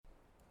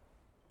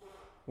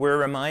We're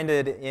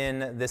reminded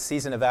in this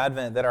season of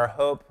Advent that our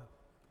hope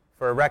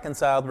for a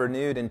reconciled,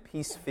 renewed, and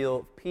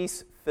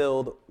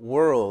peace-filled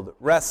world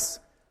rests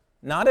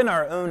not in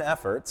our own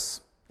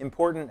efforts,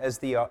 important as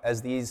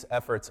these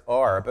efforts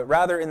are, but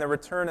rather in the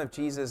return of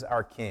Jesus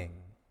our King.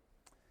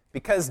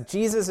 Because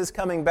Jesus is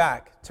coming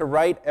back to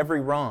right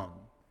every wrong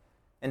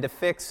and to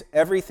fix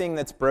everything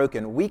that's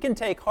broken, we can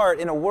take heart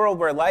in a world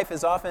where life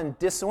is often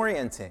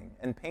disorienting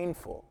and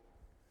painful.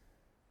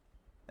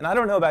 And I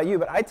don't know about you,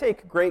 but I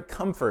take great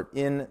comfort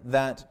in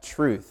that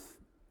truth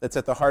that's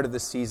at the heart of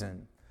this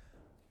season.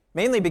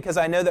 Mainly because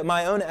I know that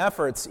my own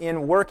efforts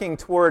in working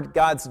toward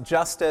God's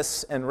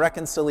justice and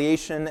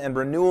reconciliation and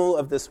renewal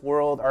of this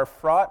world are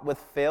fraught with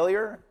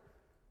failure,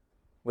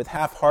 with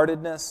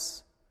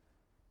half-heartedness,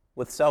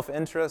 with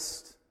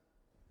self-interest,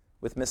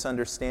 with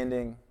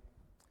misunderstanding,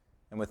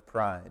 and with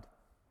pride.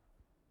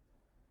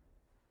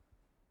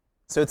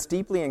 So it's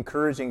deeply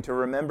encouraging to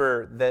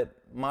remember that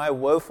my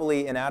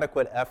woefully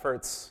inadequate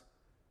efforts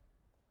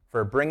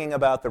for bringing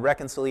about the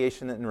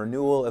reconciliation and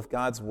renewal of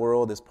God's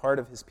world as part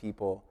of His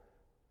people,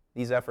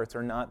 these efforts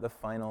are not the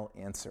final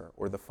answer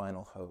or the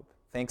final hope.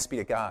 Thanks be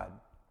to God.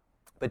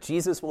 But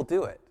Jesus will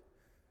do it.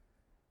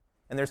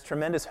 And there's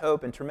tremendous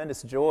hope and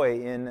tremendous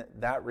joy in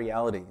that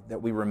reality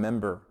that we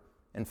remember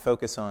and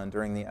focus on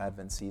during the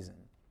Advent season.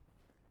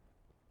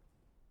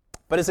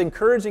 But as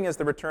encouraging as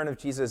the return of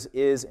Jesus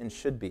is and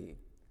should be,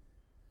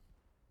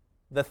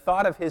 the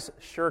thought of His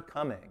sure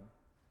coming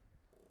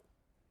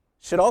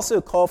should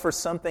also call for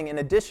something in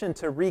addition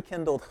to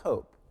rekindled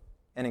hope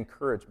and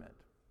encouragement.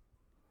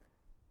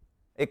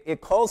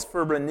 It calls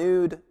for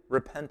renewed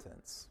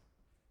repentance.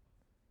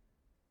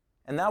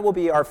 And that will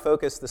be our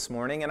focus this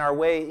morning, and our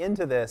way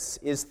into this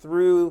is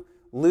through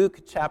Luke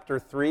chapter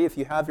 3. If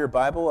you have your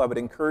Bible, I would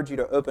encourage you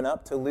to open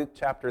up to Luke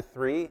chapter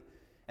 3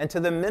 and to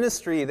the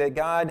ministry that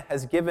God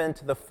has given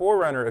to the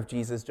forerunner of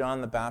Jesus, John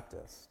the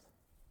Baptist.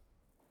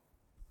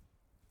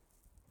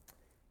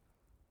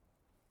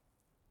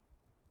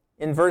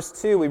 In verse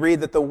 2, we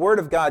read that the word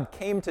of God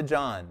came to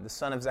John, the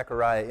son of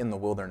Zechariah, in the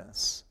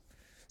wilderness.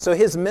 So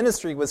his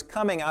ministry was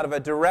coming out of a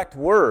direct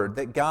word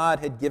that God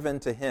had given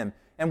to him.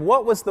 And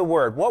what was the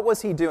word? What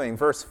was he doing?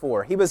 Verse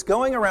 4. He was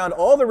going around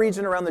all the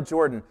region around the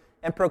Jordan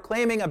and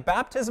proclaiming a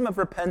baptism of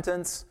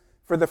repentance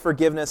for the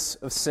forgiveness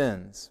of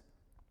sins.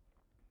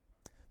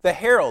 The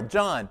herald,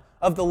 John,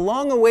 of the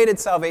long-awaited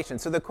salvation.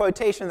 So the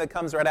quotation that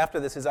comes right after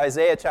this is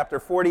Isaiah chapter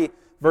 40,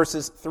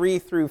 verses 3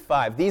 through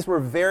 5. These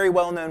were very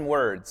well-known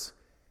words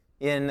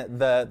in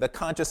the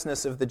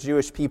consciousness of the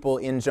Jewish people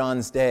in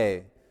John's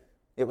day.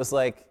 It was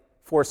like,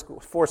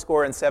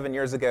 Fourscore and 7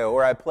 years ago,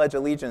 or I pledge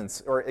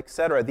allegiance, or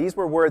etc. These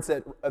were words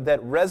that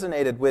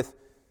resonated with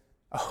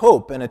a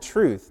hope and a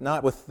truth,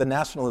 not with the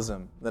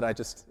nationalism that I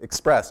just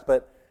expressed,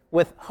 but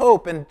with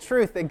hope and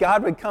truth that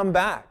God would come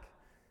back.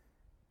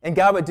 And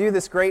God would do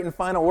this great and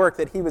final work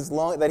that He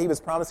was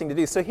promising to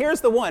do. So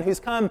here's the one who's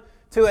come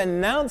to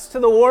announce to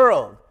the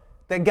world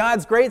that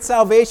God's great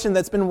salvation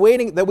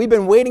that we've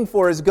been waiting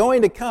for is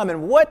going to come.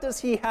 And what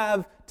does He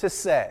have to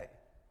say?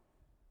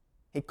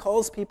 He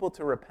calls people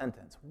to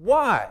repentance.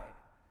 Why?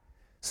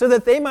 So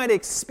that they might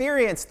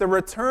experience the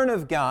return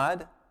of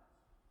God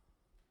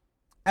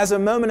as a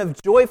moment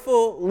of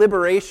joyful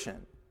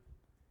liberation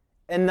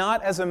and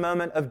not as a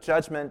moment of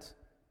judgment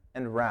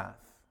and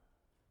wrath.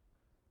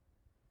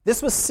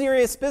 This was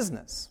serious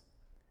business.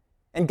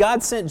 And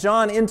God sent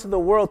John into the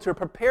world to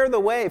prepare the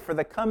way for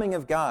the coming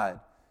of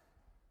God,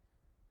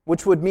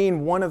 which would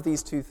mean one of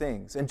these two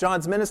things. And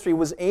John's ministry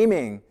was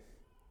aiming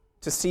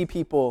to see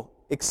people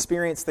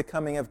experience the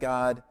coming of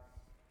God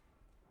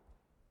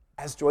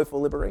as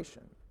joyful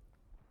liberation.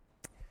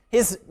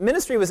 His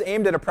ministry was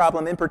aimed at a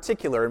problem in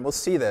particular, and we'll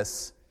see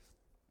this,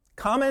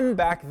 common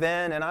back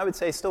then, and I would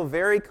say still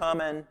very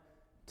common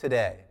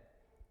today.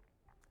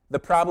 The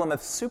problem of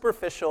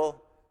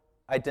superficial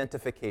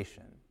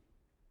identification.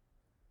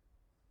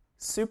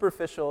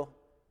 Superficial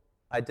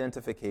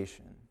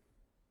identification.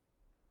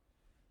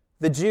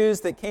 The Jews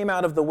that came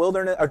out of the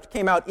wilderness, or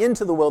came out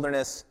into the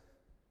wilderness,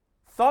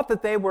 thought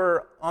that they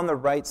were on the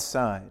right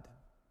side.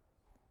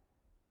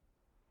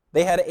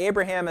 They had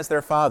Abraham as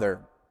their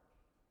father,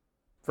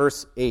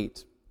 verse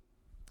 8.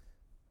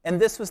 And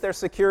this was their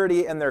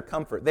security and their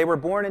comfort. They were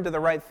born into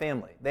the right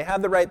family. They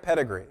had the right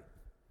pedigree.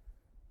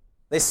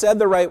 They said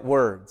the right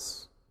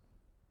words.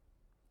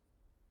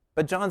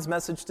 But John's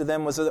message to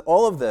them was that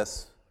all of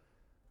this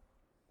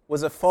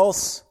was a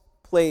false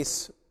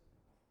place,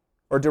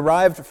 or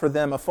derived for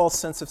them a false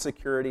sense of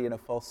security and a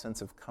false sense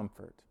of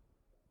comfort.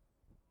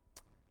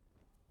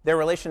 Their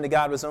relation to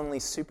God was only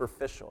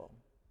superficial.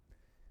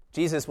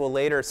 Jesus will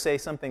later say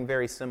something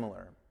very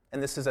similar,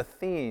 and this is a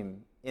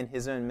theme in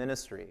His own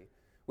ministry.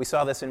 We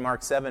saw this in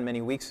Mark 7 many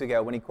weeks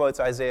ago when He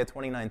quotes Isaiah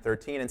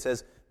 29:13 and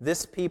says,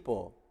 "This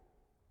people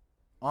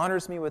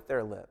honors me with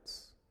their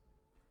lips."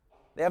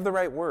 They have the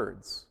right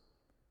words.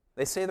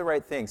 They say the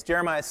right things.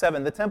 Jeremiah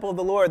 7, "The temple of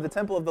the Lord, the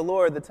temple of the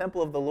Lord, the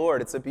temple of the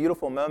Lord." It's a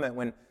beautiful moment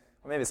when,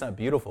 or maybe it's not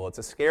beautiful, it's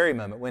a scary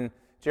moment when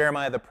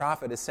Jeremiah the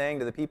prophet is saying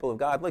to the people of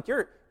God, look,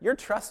 you're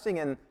trusting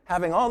in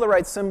having all the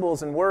right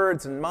symbols and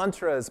words and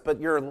mantras, but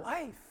your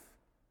life,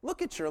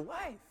 look at your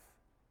life.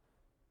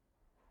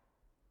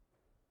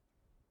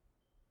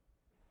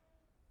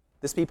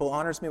 This people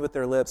honors me with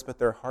their lips, but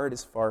their heart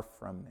is far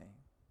from me.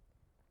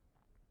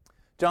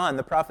 John,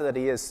 the prophet that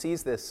he is,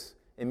 sees this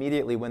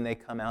immediately when they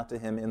come out to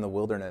him in the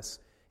wilderness.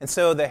 And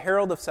so the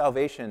herald of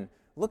salvation,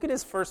 look at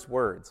his first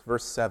words,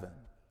 verse 7.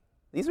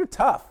 These are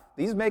tough.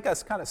 These make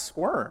us kind of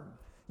squirm.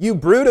 You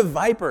brood of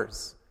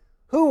vipers,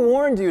 who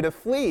warned you to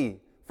flee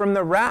from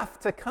the wrath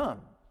to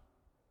come?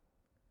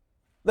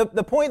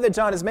 The point that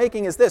John is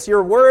making is this: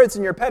 your words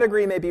and your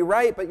pedigree may be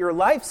right, but your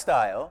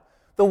lifestyle,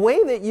 the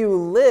way that you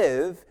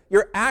live,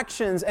 your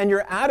actions and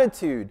your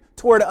attitude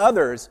toward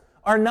others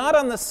are not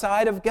on the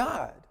side of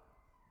God.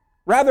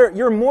 Rather,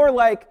 you're more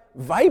like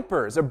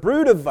vipers, a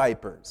brood of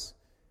vipers.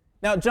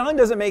 Now, John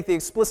doesn't make the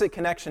explicit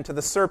connection to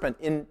the serpent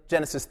in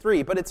Genesis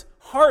 3, but it's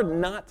hard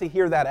not to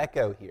hear that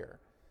echo here,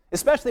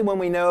 especially when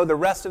we know the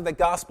rest of the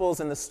Gospels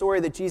and the story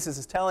that Jesus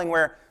is telling,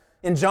 where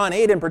in John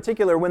 8 in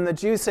particular, when the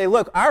Jews say,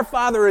 look, our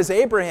father is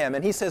Abraham,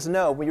 and he says,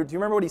 no. Do you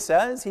remember what he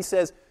says? He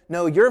says,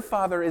 no, your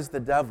father is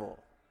the devil.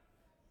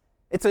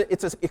 It's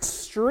an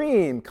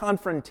extreme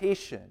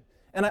confrontation.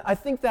 And I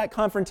think that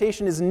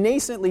confrontation is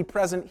nascently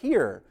present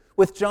here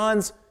with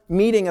John's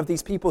meeting of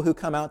these people who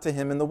come out to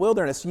him in the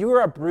wilderness. You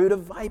are a brood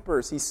of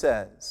vipers, he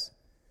says.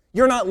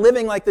 You're not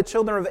living like the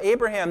children of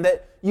Abraham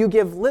that you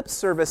give lip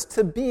service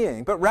to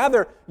being, but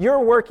rather you're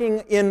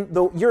working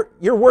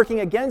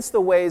against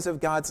the ways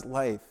of God's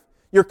life.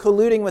 You're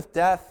colluding with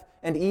death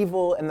and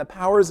evil and the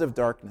powers of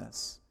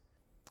darkness.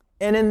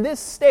 And in this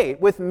state,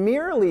 with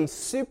merely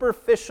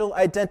superficial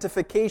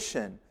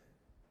identification,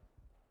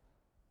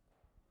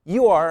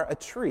 you are a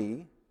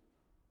tree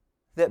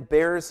that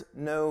bears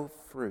no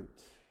fruit.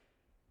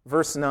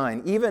 Verse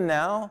 9, even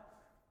now,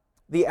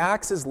 the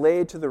axe is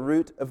laid to the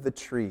root of the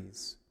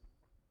trees.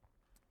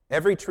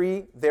 Every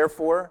tree,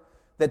 therefore,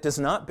 that does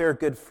not bear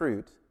good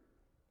fruit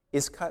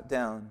is cut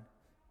down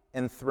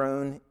and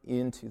thrown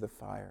into the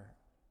fire.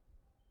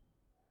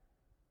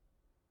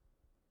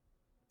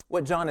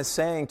 What John is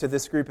saying to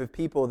this group of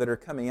people that are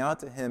coming out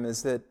to him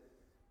is that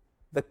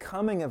the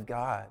coming of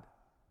God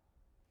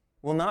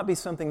will not be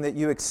something that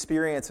you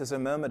experience as a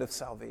moment of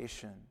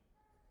salvation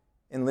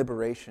and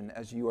liberation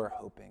as you are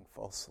hoping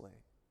falsely.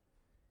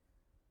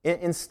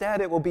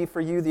 Instead, it will be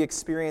for you the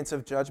experience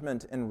of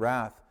judgment and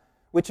wrath,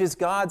 which is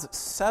God's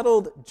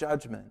settled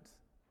judgment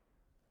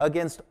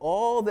against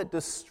all that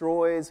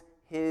destroys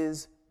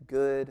his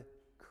good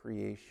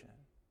creation.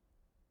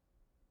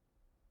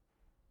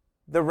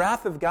 The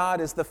wrath of God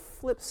is the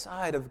flip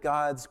side of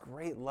God's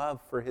great love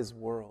for his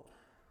world.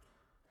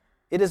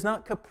 It is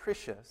not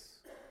capricious.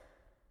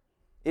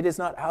 It is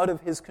not out of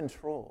his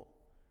control.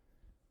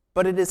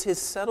 But it is his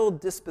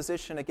settled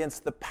disposition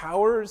against the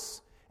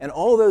powers and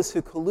all those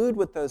who collude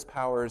with those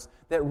powers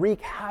that wreak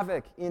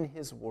havoc in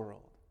his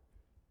world.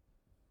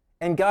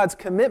 And God's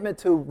commitment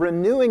to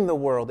renewing the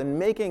world and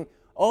making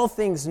all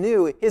things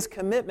new, his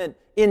commitment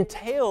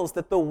entails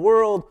that the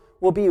world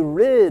will be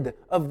rid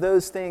of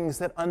those things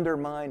that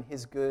undermine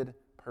his good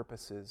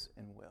purposes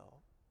and will.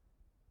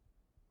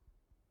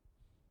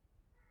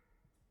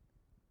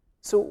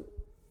 So,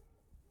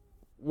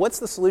 what's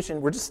the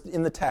solution? We're just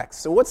in the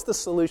text. So what's the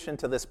solution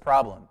to this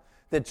problem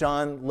that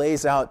John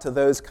lays out to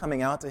those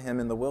coming out to him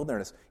in the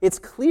wilderness? It's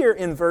clear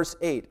in verse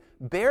 8.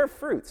 Bear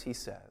fruits, he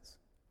says.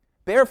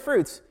 Bear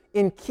fruits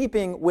in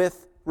keeping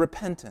with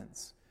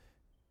repentance.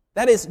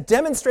 That is,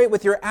 demonstrate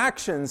with your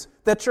actions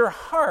that your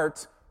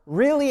heart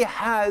really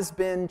has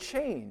been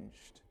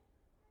changed.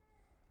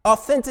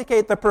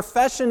 Authenticate the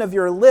profession of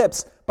your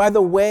lips by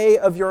the way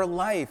of your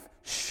life.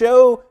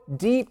 Show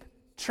deep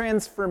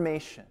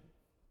transformation.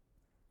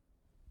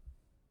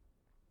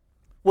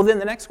 Well, then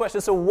the next question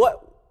is, so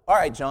what? All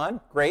right,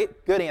 John,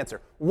 great, good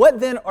answer. What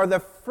then are the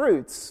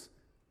fruits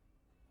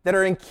that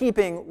are in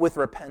keeping with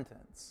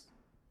repentance?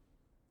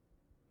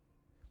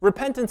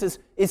 Repentance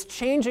is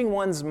changing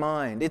one's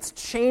mind. It's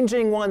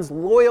changing one's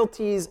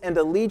loyalties and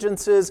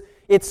allegiances.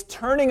 It's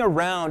turning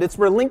around. It's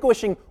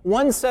relinquishing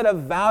one set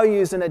of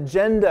values and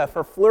agenda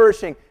for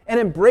flourishing and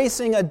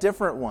embracing a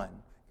different one,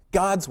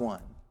 God's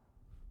one.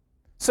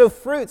 So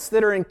fruits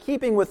that are in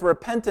keeping with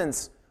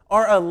repentance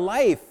are a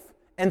life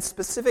and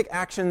specific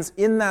actions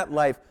in that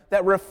life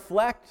that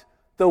reflect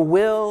the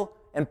will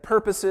and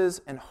purposes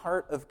and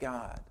heart of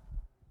God,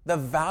 the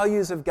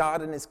values of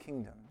God and his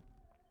kingdom.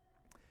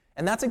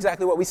 And that's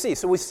exactly what we see.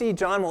 So we see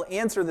John will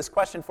answer this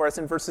question for us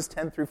in verses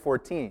 10 through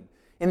 14,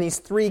 in these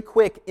three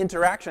quick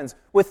interactions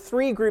with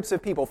three groups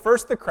of people.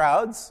 First the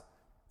crowds,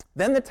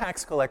 then the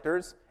tax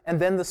collectors, and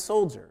then the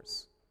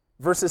soldiers.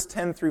 Verses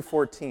 10 through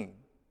 14.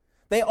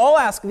 They all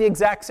ask the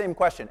exact same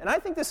question. And I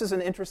think this is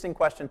an interesting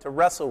question to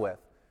wrestle with.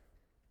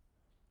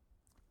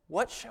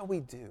 What shall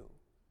we do?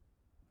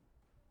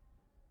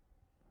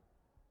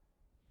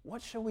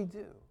 What shall we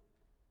do?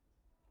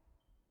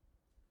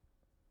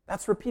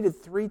 That's repeated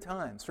 3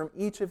 times from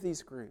each of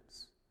these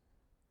groups.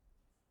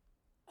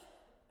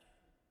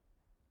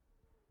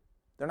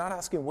 They're not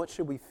asking, what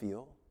should we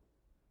feel?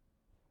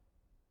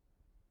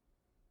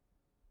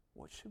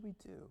 what should we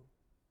do?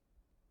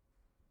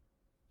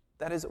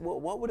 That is,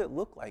 what would it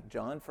look like,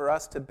 John, for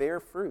us to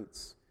bear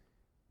fruits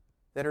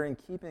that are in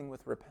keeping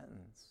with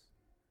repentance?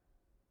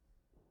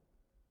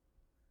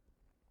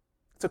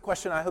 It's a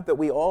question I hope that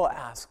we all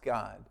ask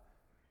God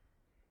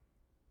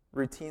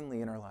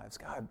routinely in our lives.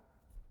 God,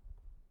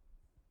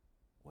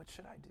 what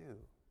should I do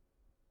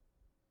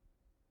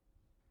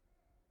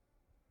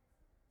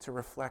to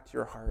reflect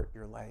your heart,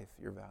 your life,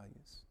 your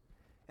values?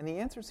 And the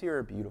answers here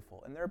are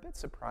beautiful, and they're a bit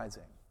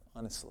surprising,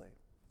 honestly.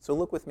 So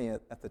look with me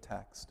at the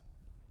text.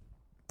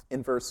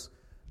 In verse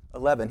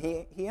 11,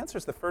 he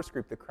answers the first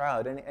group, the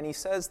crowd, and he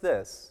says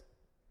this: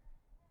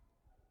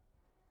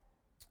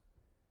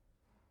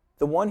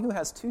 the one who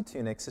has 2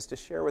 tunics is to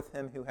share with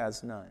him who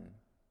has none,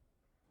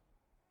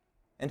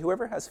 and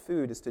whoever has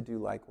food is to do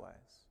likewise.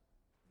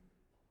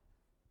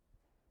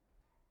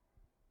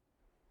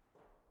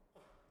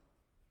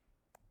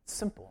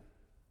 Simple.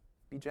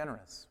 Be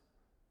generous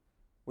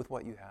with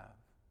what you have.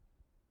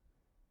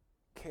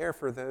 Care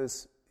for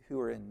those who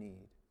are in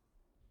need.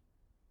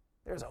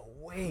 There's a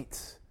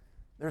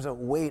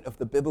weight of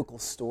the biblical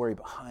story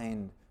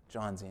behind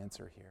John's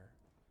answer here.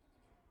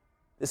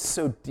 This is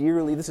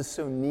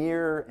so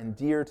near and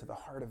dear to the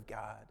heart of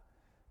God,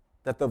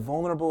 that the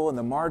vulnerable and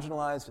the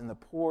marginalized and the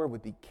poor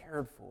would be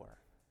cared for.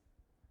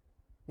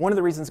 One of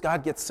the reasons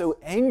God gets so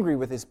angry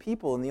with his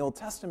people in the Old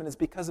Testament is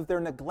because of their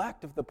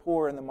neglect of the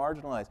poor and the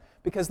marginalized,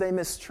 because they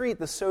mistreat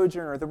the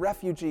sojourner, the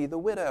refugee, the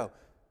widow,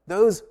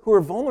 those who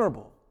are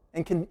vulnerable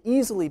and can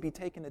easily be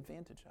taken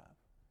advantage of.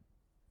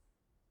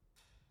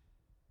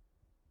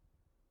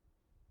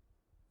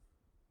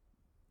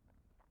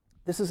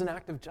 This is an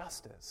act of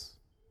justice.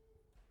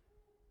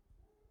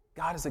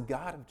 God is a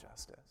God of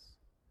justice.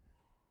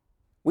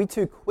 We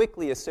too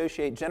quickly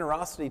associate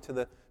generosity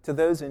to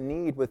those in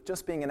need with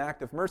just being an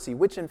act of mercy,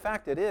 which in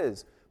fact it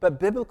is. But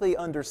biblically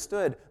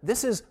understood,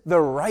 this is the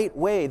right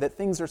way that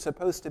things are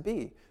supposed to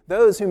be.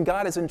 Those whom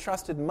God has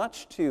entrusted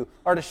much to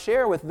are to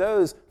share with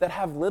those that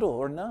have little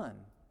or none.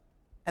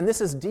 And this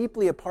is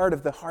deeply a part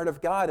of the heart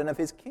of God and of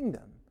his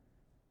kingdom.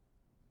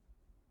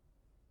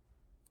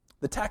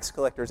 The tax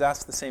collectors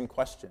ask the same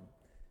question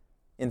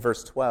in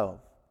verse 12.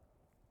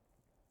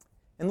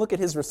 And look at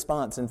his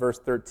response in verse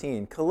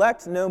 13.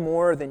 Collect no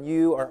more than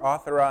you are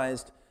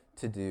authorized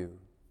to do.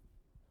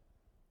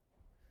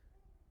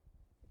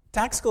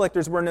 Tax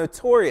collectors were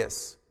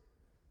notorious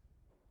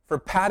for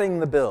padding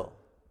the bill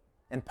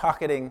and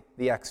pocketing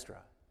the extra.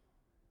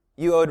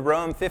 You owed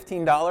Rome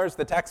 $15,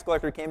 the tax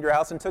collector came to your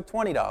house and took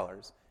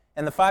 $20,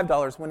 and the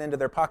 $5 went into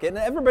their pocket, and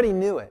everybody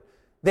knew it.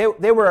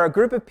 They were a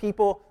group of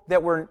people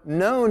that were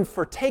known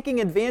for taking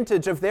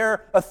advantage of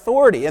their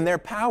authority and their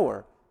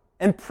power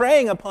and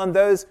preying upon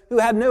those who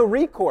had no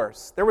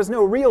recourse. There was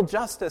no real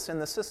justice in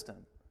the system.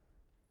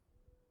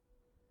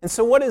 And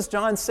so what does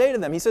John say to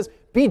them? He says,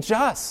 be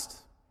just.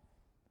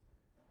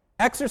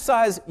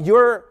 Exercise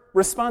your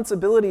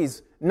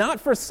responsibilities, not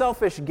for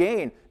selfish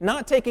gain,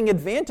 not taking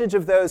advantage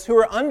of those who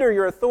are under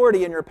your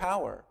authority and your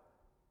power,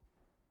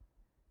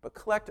 but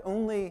collect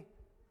only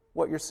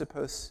what you're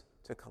supposed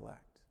to collect.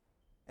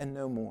 And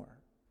no more.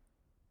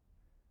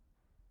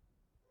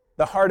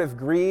 The heart of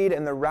greed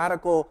and the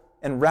radical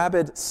and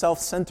rabid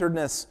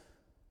self-centeredness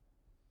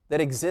that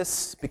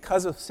exists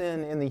because of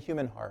sin in the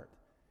human heart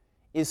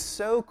is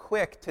so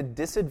quick to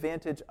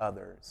disadvantage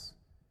others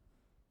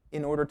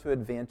in order to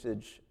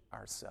advantage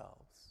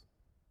ourselves.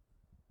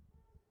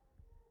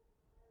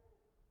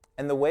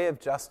 And the way of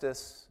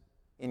justice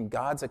in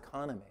God's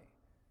economy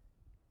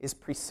is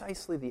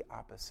precisely the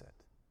opposite.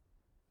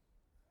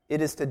 It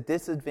is to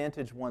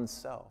disadvantage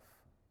oneself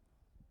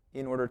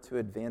in order to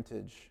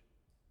advantage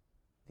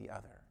the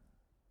other.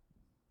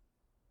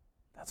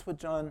 That's what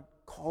John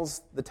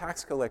calls the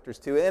tax collectors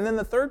to. And then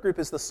the third group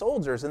is the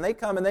soldiers, and they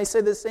come and they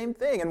say the same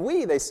thing. And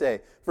they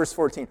say, verse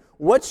 14,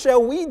 what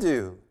shall we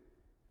do?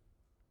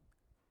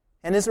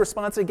 And his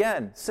response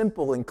again,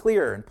 simple and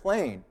clear and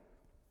plain.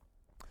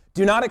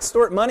 Do not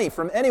extort money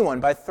from anyone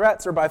by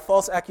threats or by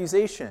false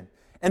accusation,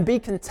 and be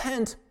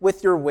content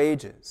with your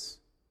wages.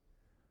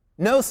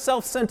 No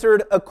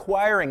self-centered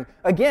acquiring,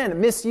 again,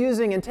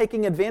 misusing and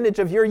taking advantage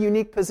of your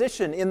unique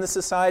position in the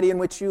society in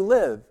which you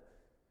live.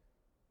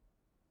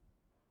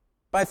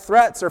 By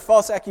threats or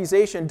false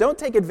accusation, don't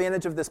take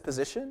advantage of this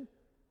position.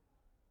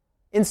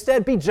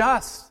 Instead, be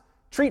just.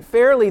 Treat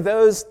fairly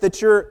those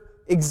that you're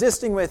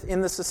existing with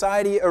in the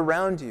society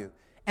around you.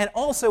 And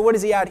also, what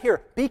does he add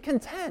here? Be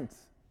content.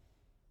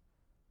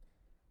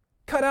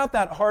 Cut out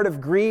that heart of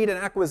greed and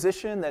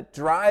acquisition that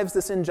drives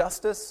this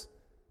injustice.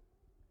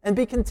 And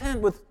be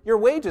content with your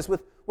wages,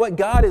 with what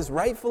God has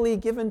rightfully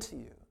given to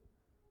you.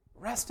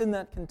 Rest in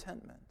that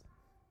contentment.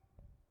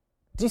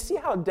 Do you see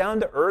how down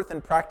to earth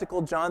and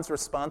practical John's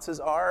responses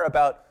are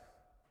about,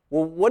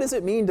 well, what does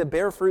it mean to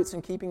bear fruits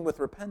in keeping with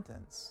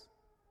repentance?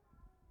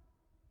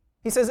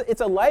 He says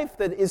it's a life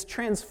that is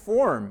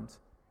transformed,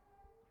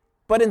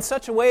 but in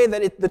such a way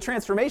that the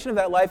transformation of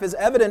that life is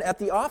evident at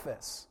the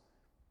office,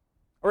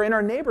 or in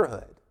our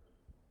neighborhood,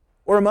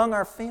 or among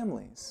our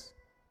families.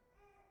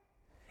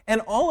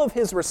 And all of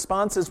his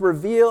responses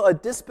reveal a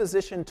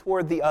disposition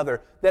toward the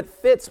other that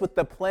fits with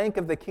the plank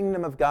of the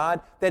kingdom of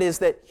God, that is,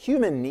 that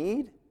human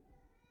need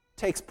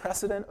takes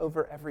precedent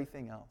over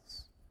everything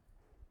else.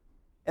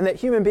 And that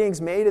human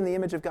beings made in the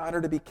image of God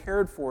are to be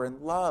cared for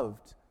and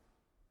loved,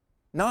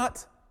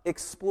 not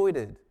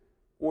exploited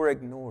or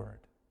ignored,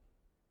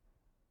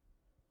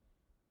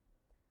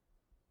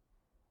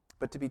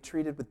 but to be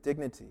treated with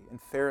dignity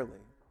and fairly.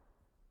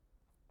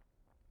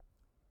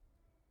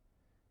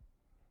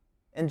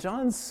 And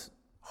John's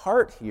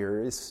heart here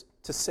is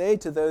to say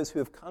to those who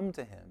have come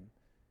to him,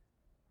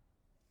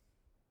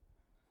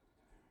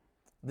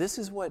 this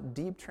is what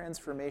deep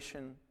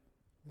transformation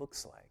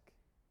looks like.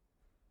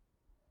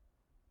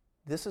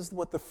 This is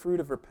what the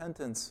fruit of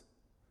repentance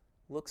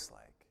looks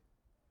like.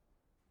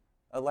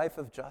 A life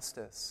of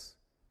justice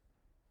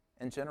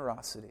and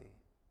generosity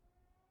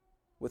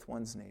with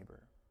one's neighbor.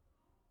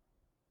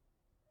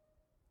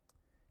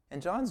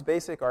 And John's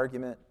basic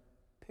argument,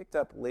 picked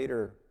up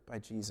later by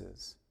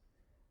Jesus,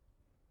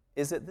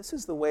 is that this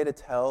is the way to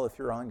tell if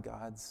you're on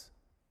God's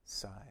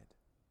side.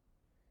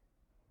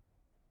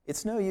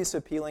 It's no use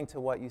appealing to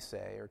what you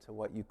say or to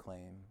what you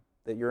claim,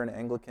 that you're an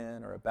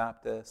Anglican or a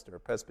Baptist or a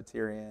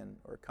Presbyterian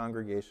or a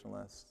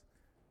Congregationalist,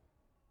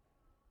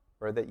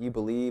 or that you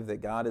believe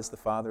that God is the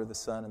Father, the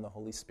Son, and the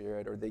Holy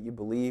Spirit, or that you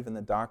believe in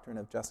the doctrine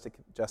of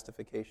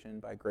justification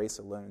by grace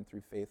alone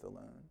through faith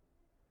alone.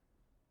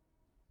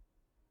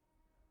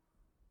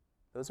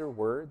 Those are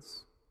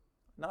words,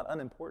 not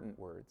unimportant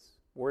words,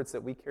 words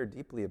that we care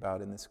deeply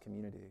about in this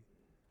community.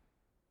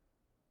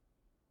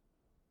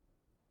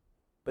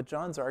 But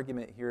John's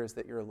argument here is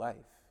that your life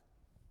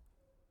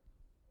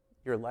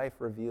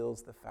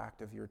reveals the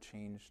fact of your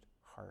changed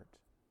heart.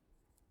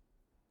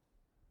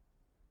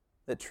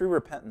 That true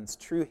repentance,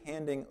 true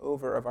handing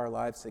over of our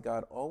lives to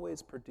God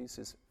always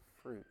produces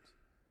fruit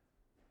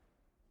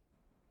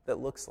that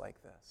looks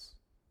like this.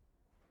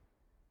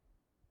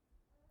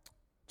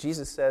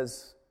 Jesus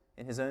says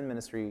in his own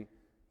ministry,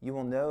 you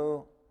will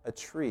know a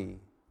tree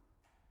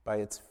by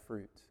its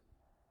fruit.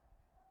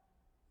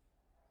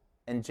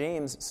 And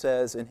James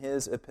says in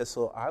his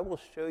epistle, I will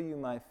show you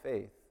my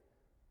faith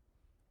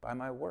by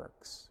my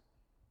works.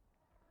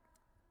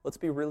 Let's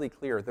be really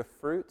clear. The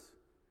fruit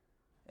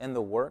and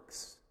the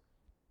works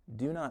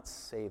do not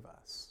save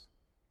us.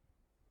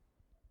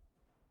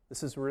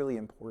 This is really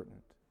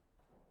important,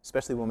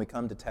 especially when we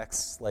come to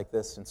texts like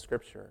this in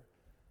Scripture.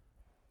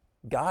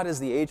 God is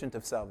the agent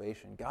of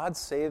salvation. God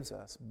saves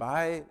us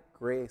by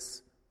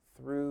grace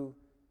through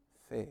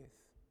faith.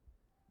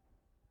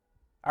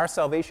 Our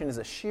salvation is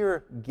a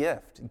sheer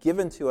gift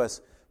given to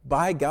us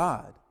by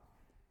God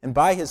and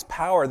by his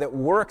power that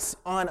works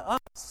on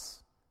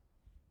us,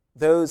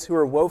 those who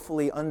are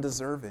woefully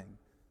undeserving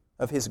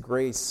of his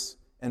grace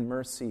and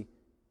mercy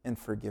and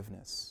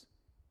forgiveness.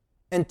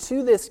 And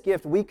to this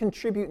gift, we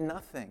contribute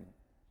nothing.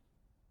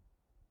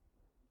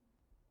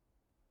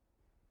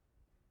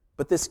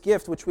 But this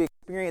gift, which we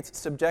experience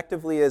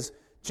subjectively as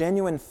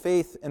genuine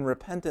faith and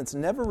repentance,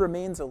 never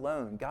remains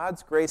alone.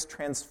 God's grace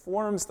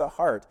transforms the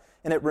heart,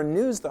 and it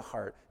renews the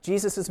heart.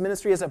 Jesus'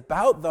 ministry is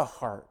about the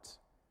heart.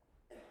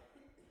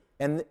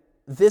 And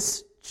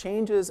this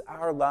changes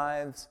our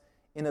lives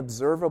in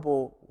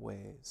observable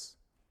ways.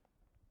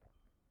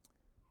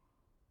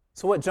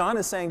 So what John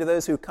is saying to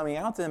those who are coming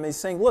out to him, he's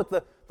saying, look,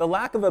 the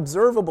lack of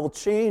observable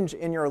change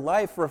in your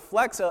life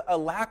reflects a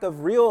lack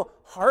of real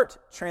heart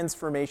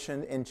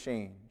transformation and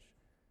change.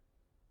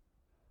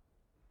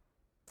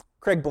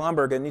 Craig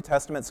Blomberg, a New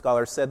Testament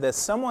scholar, said this: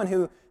 someone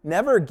who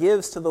never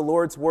gives to the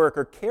Lord's work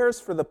or cares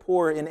for the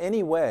poor in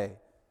any way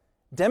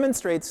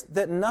demonstrates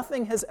that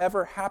nothing has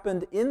ever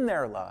happened in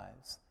their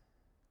lives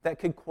that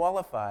could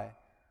qualify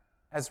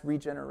as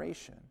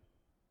regeneration.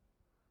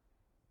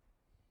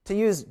 To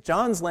use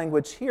John's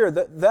language here,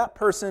 that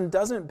person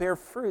doesn't bear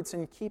fruits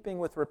in keeping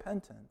with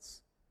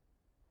repentance.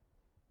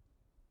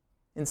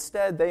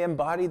 Instead, they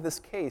embody this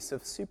case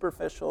of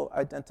superficial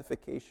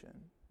identification.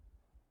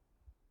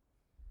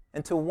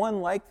 And to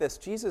one like this,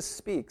 Jesus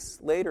speaks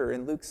later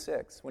in Luke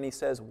 6 when he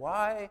says,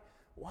 Why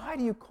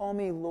do you call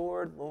me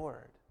Lord,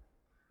 Lord,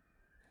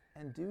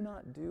 and do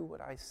not do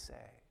what I say?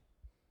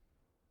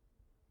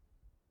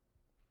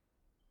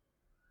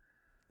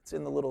 It's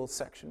in the little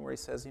section where he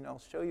says,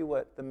 I'll show you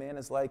what the man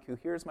is like who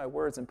hears my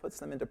words and puts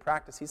them into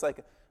practice. He's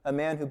like a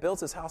man who builds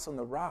his house on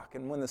the rock,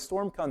 and when the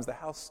storm comes, the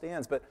house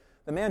stands. But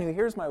the man who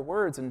hears my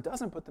words and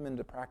doesn't put them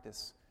into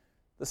practice,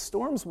 the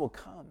storms will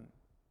come,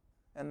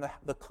 and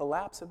the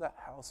collapse of that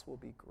house will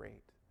be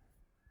great.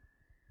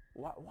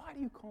 Why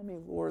do you call me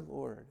Lord,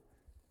 Lord,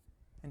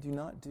 and do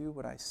not do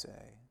what I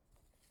say?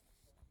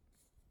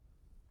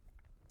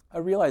 I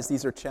realize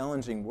these are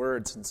challenging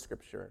words in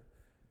Scripture,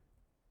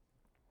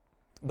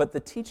 but the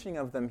teaching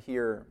of them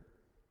here,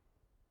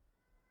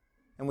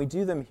 and we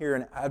do them here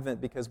in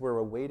Advent because we're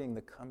awaiting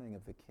the coming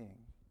of the King.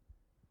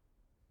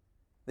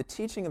 The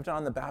teaching of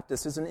John the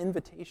Baptist is an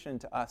invitation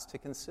to us to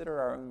consider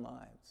our own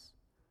lives.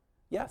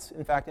 Yes,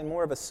 in fact, in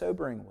more of a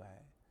sobering way.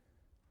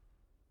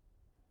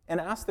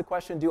 And ask the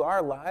question, do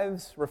our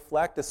lives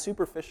reflect a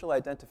superficial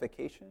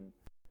identification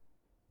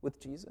with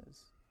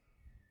Jesus?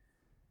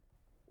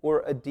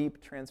 Or a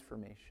deep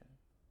transformation?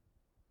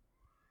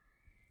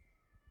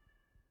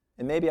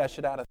 And maybe I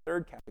should add a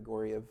third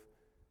category of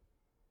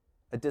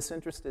a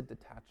disinterested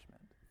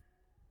detachment.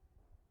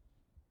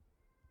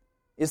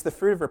 Is the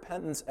fruit of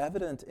repentance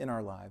evident in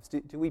our lives?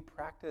 Do we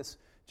practice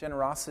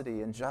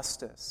generosity and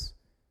justice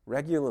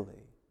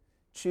regularly,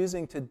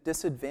 choosing to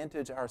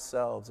disadvantage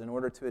ourselves in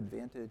order to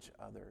advantage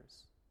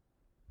others?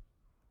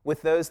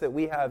 With those that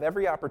we have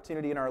every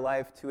opportunity in our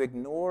life to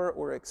ignore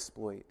or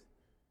exploit,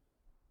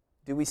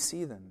 do we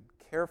see them,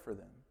 care for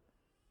them,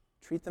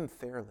 treat them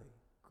fairly,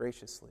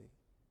 graciously,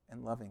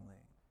 and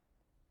lovingly?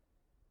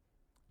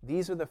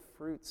 These are the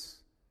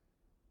fruits,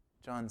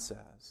 John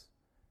says,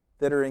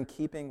 that are in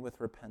keeping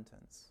with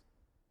repentance.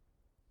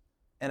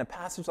 And a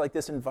passage like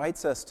this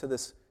invites us to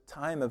this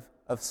time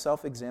of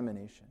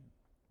self-examination.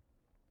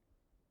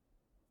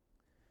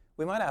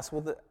 We might ask,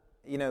 well,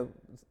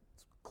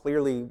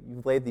 clearly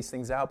you've laid these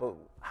things out, but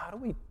how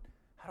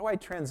do I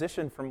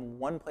transition from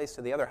one place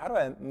to the other? How do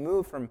I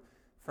move from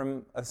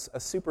a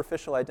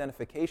superficial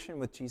identification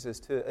with Jesus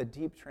to a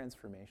deep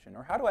transformation?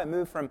 Or how do I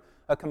move from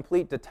a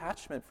complete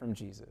detachment from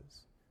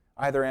Jesus,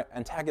 either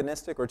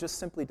antagonistic or just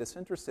simply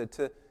disinterested,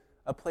 to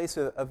a place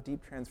of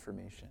deep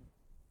transformation?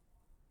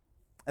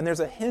 And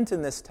there's a hint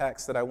in this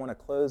text that I want to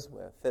close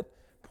with that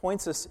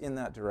points us in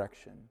that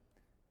direction.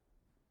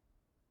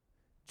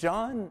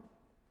 John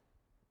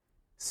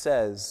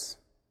says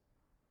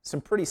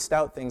some pretty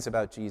stout things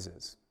about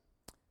Jesus.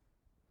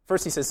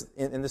 First he says,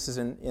 and this is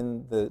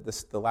in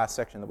the last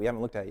section that we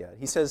haven't looked at yet,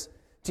 he says,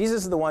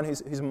 Jesus is the one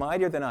who's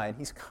mightier than I, and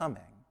he's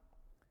coming.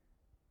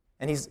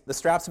 And the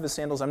straps of his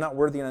sandals I'm not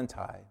worthy to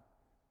untie.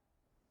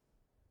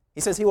 He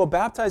says he will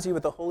baptize you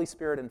with the Holy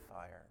Spirit and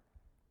fire.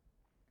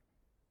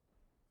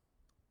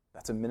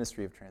 That's a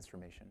ministry of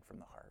transformation from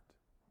the heart.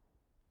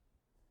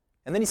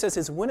 And then he says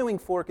his winnowing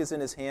fork is in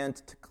his hand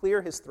to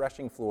clear his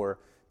threshing floor,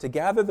 to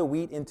gather the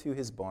wheat into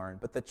his barn,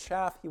 but the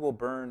chaff he will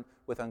burn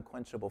with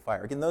unquenchable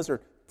fire. Again, those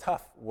are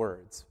tough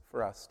words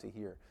for us to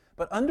hear.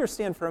 But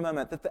understand for a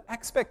moment that the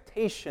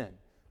expectation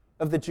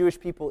of the Jewish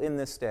people in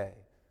this day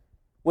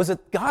was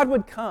that God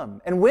would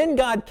come. And when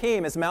God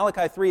came, as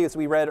Malachi 3, as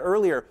we read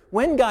earlier,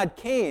 when God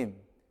came,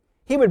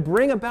 he would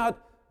bring about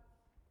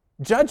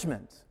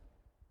judgment.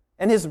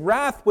 And his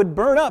wrath would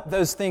burn up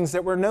those things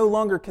that were no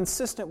longer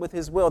consistent with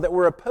his will, that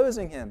were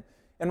opposing him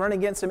and running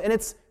against him. And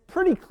it's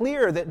pretty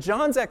clear that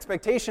John's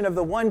expectation of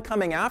the one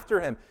coming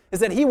after him is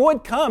that he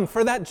would come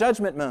for that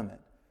judgment moment.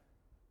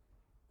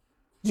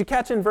 Did you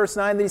catch in verse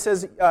 9 that he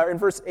says, in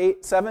verse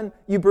 7,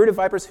 you brood of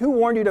vipers, who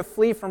warned you to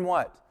flee from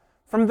what?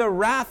 From the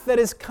wrath that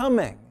is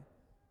coming.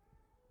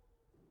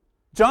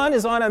 John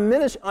is on a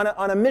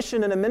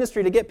mission and a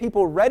ministry to get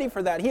people ready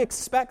for that. He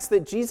expects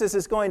that Jesus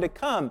is going to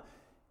come,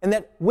 and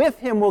that with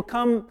him will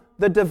come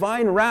the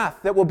divine wrath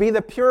that will be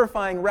the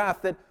purifying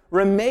wrath that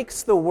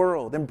remakes the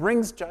world and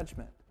brings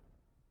judgment.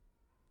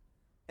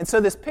 And so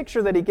this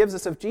picture that he gives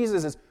us of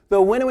Jesus is the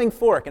winnowing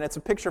fork, and it's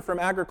a picture from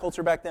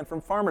agriculture back then,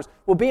 from farmers,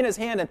 will be in his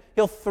hand, and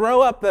he'll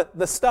throw up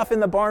the stuff in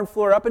the barn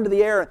floor up into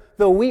the air, and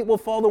the wheat will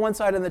fall to one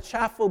side, and the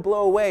chaff will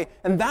blow away.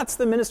 And that's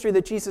the ministry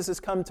that Jesus has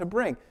come to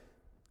bring.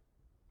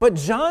 But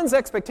John's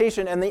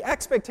expectation, and the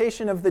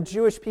expectation of the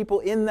Jewish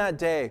people in that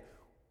day,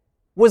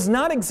 was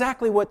not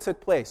exactly what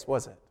took place,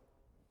 was it?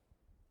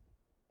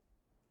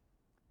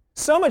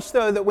 So much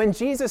so that when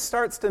Jesus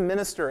starts to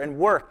minister and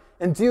work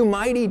and do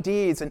mighty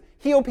deeds and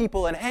heal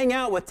people and hang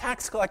out with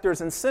tax collectors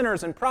and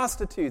sinners and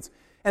prostitutes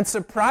and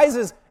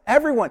surprises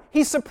everyone,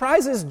 he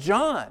surprises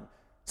John,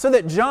 so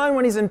that John,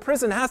 when he's in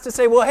prison, has to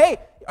say, well, hey,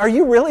 are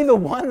you really the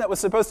one that was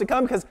supposed to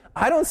come? Because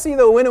I don't see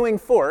the winnowing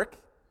fork,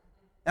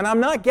 and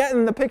I'm not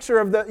getting the picture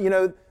of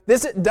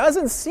this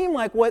doesn't seem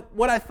like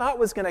what I thought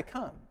was going to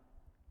come.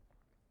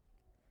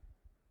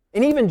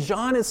 And even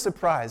John is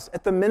surprised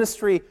at the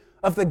ministry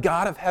of the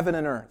God of heaven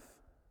and earth.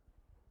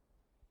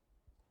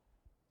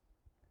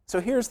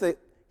 So here's the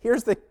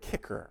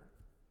kicker.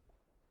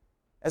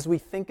 As we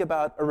think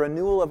about a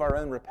renewal of our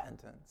own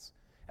repentance,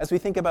 as we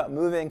think about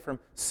moving from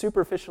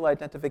superficial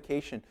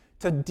identification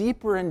to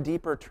deeper and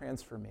deeper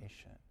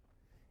transformation,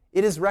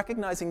 it is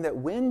recognizing that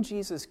when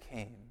Jesus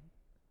came,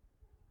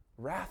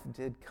 wrath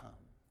did come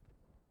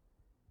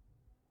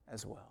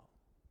as well.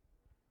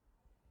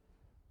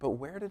 But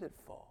where did it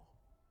fall?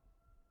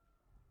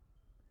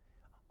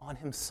 On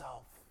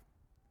himself,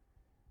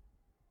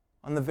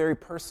 on the very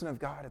person of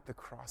God at the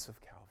cross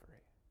of Calvary.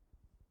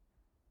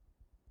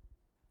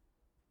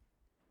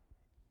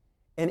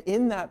 And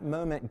in that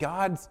moment,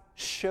 God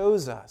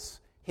shows us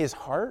his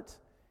heart,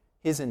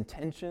 his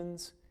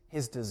intentions,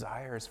 his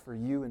desires for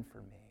you and for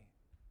me.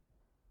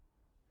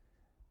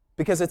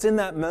 Because it's in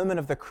that moment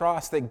of the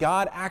cross that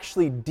God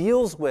actually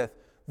deals with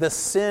the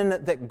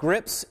sin that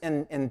grips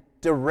and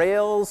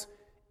derails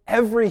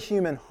every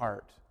human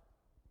heart,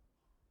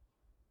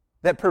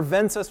 that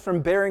prevents us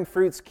from bearing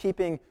fruits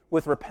keeping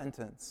with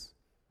repentance.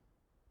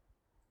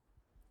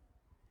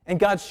 And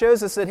God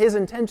shows us that his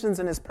intentions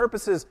and his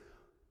purposes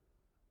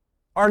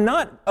are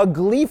not a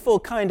gleeful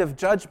kind of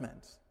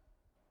judgment,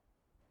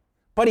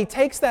 But he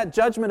takes that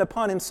judgment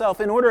upon himself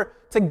in order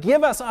to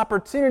give us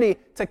opportunity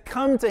to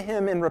come to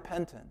him in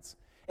repentance.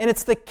 And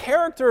it's the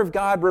character of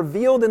God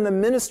revealed in the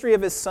ministry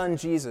of his Son,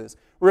 Jesus,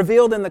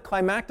 revealed in the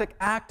climactic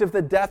act of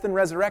the death and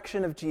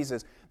resurrection of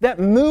Jesus, that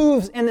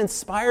moves and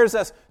inspires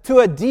us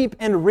to a deep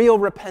and real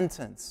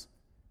repentance.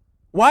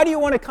 Why do you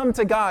want to come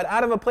to God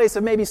out of a place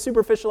of maybe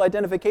superficial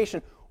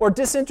identification or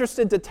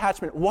disinterested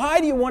detachment? Why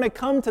do you want to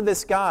come to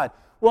this God?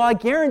 Well, I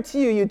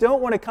guarantee you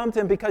don't want to come to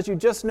him because you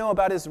just know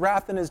about his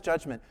wrath and his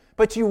judgment.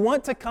 But you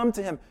want to come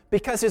to him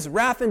because his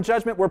wrath and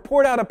judgment were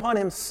poured out upon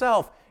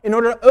himself in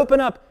order to open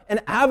up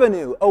an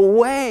avenue, a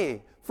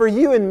way for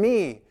you and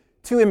me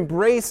to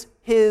embrace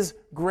his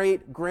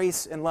great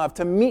grace and love,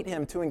 to meet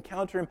him, to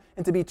encounter him,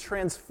 and to be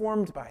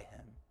transformed by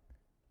him.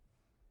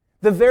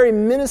 The very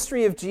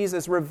ministry of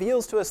Jesus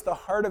reveals to us the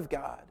heart of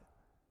God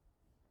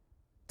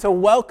to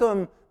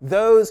welcome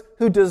those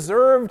who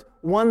deserved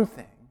one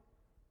thing,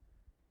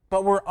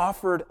 but were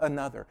offered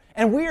another.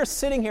 And we are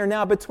sitting here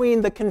now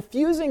between the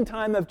confusing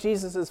time of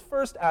Jesus'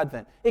 first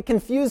advent. It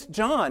confused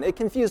John. It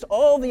confused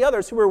all the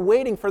others who were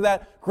waiting for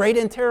that great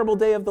and terrible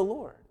day of the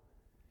Lord.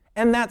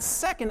 And that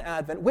second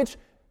advent, which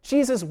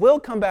Jesus will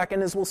come back,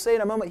 and as we'll say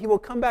in a moment, he will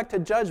come back to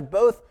judge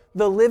both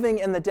the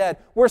living and the dead.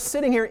 We're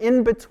sitting here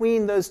in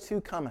between those two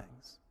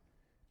comings.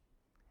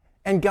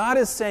 And God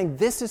is saying,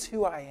 this is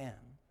who I am.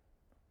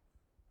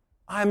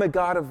 I'm a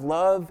God of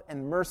love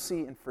and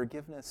mercy and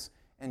forgiveness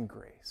and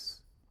grace.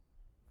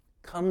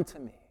 Come to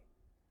me,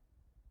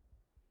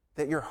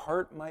 that your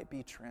heart might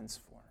be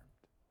transformed.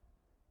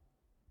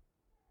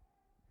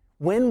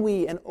 When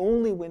we, and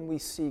only when we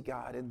see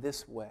God in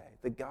this way,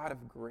 the God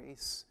of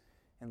grace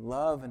and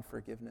love and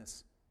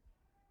forgiveness,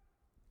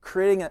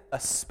 creating a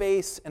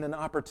space and an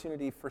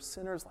opportunity for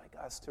sinners like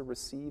us to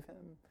receive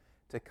him,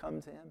 to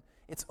come to him,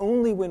 it's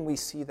only when we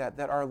see that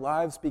our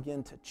lives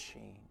begin to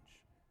change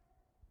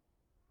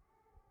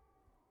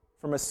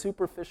from a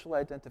superficial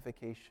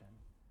identification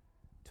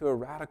to a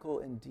radical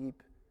and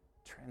deep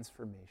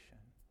transformation.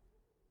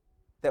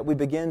 That we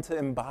begin to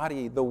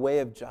embody the way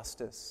of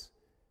justice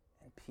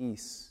and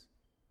peace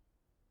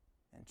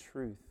and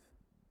truth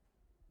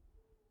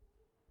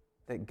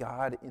that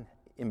God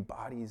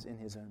embodies in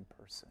his own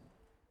person.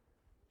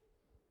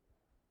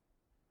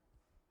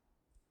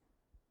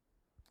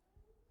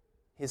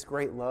 His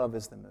great love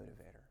is the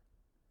motivator.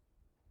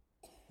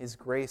 His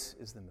grace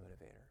is the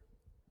motivator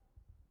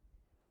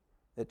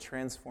that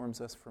transforms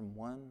us from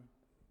one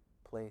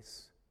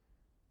place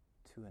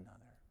to another.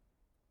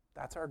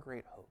 That's our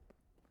great hope.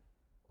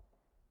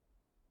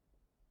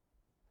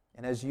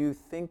 And as you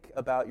think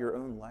about your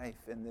own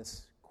life in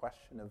this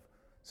question of,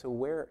 so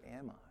where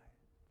am I?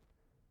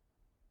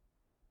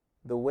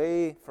 The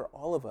way for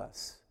all of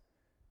us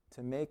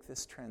to make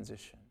this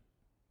transition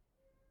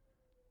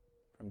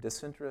from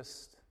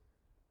disinterest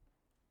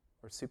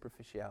or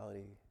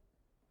superficiality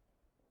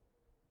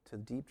to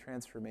deep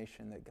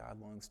transformation that God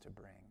longs to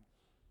bring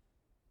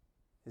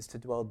is to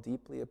dwell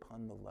deeply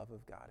upon the love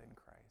of God in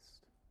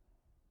Christ,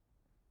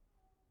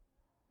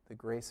 the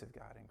grace of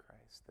God in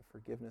Christ, the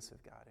forgiveness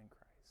of God in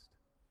Christ,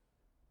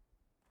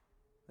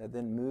 that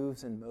then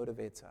moves and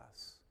motivates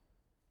us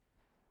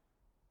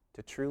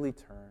to truly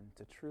turn,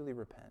 to truly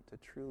repent, to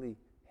truly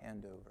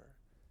hand over,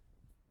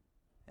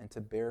 and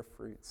to bear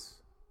fruits,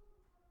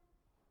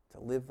 to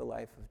live the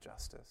life of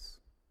justice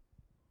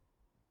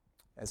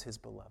as his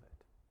beloved.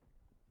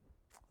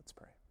 Let's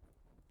pray.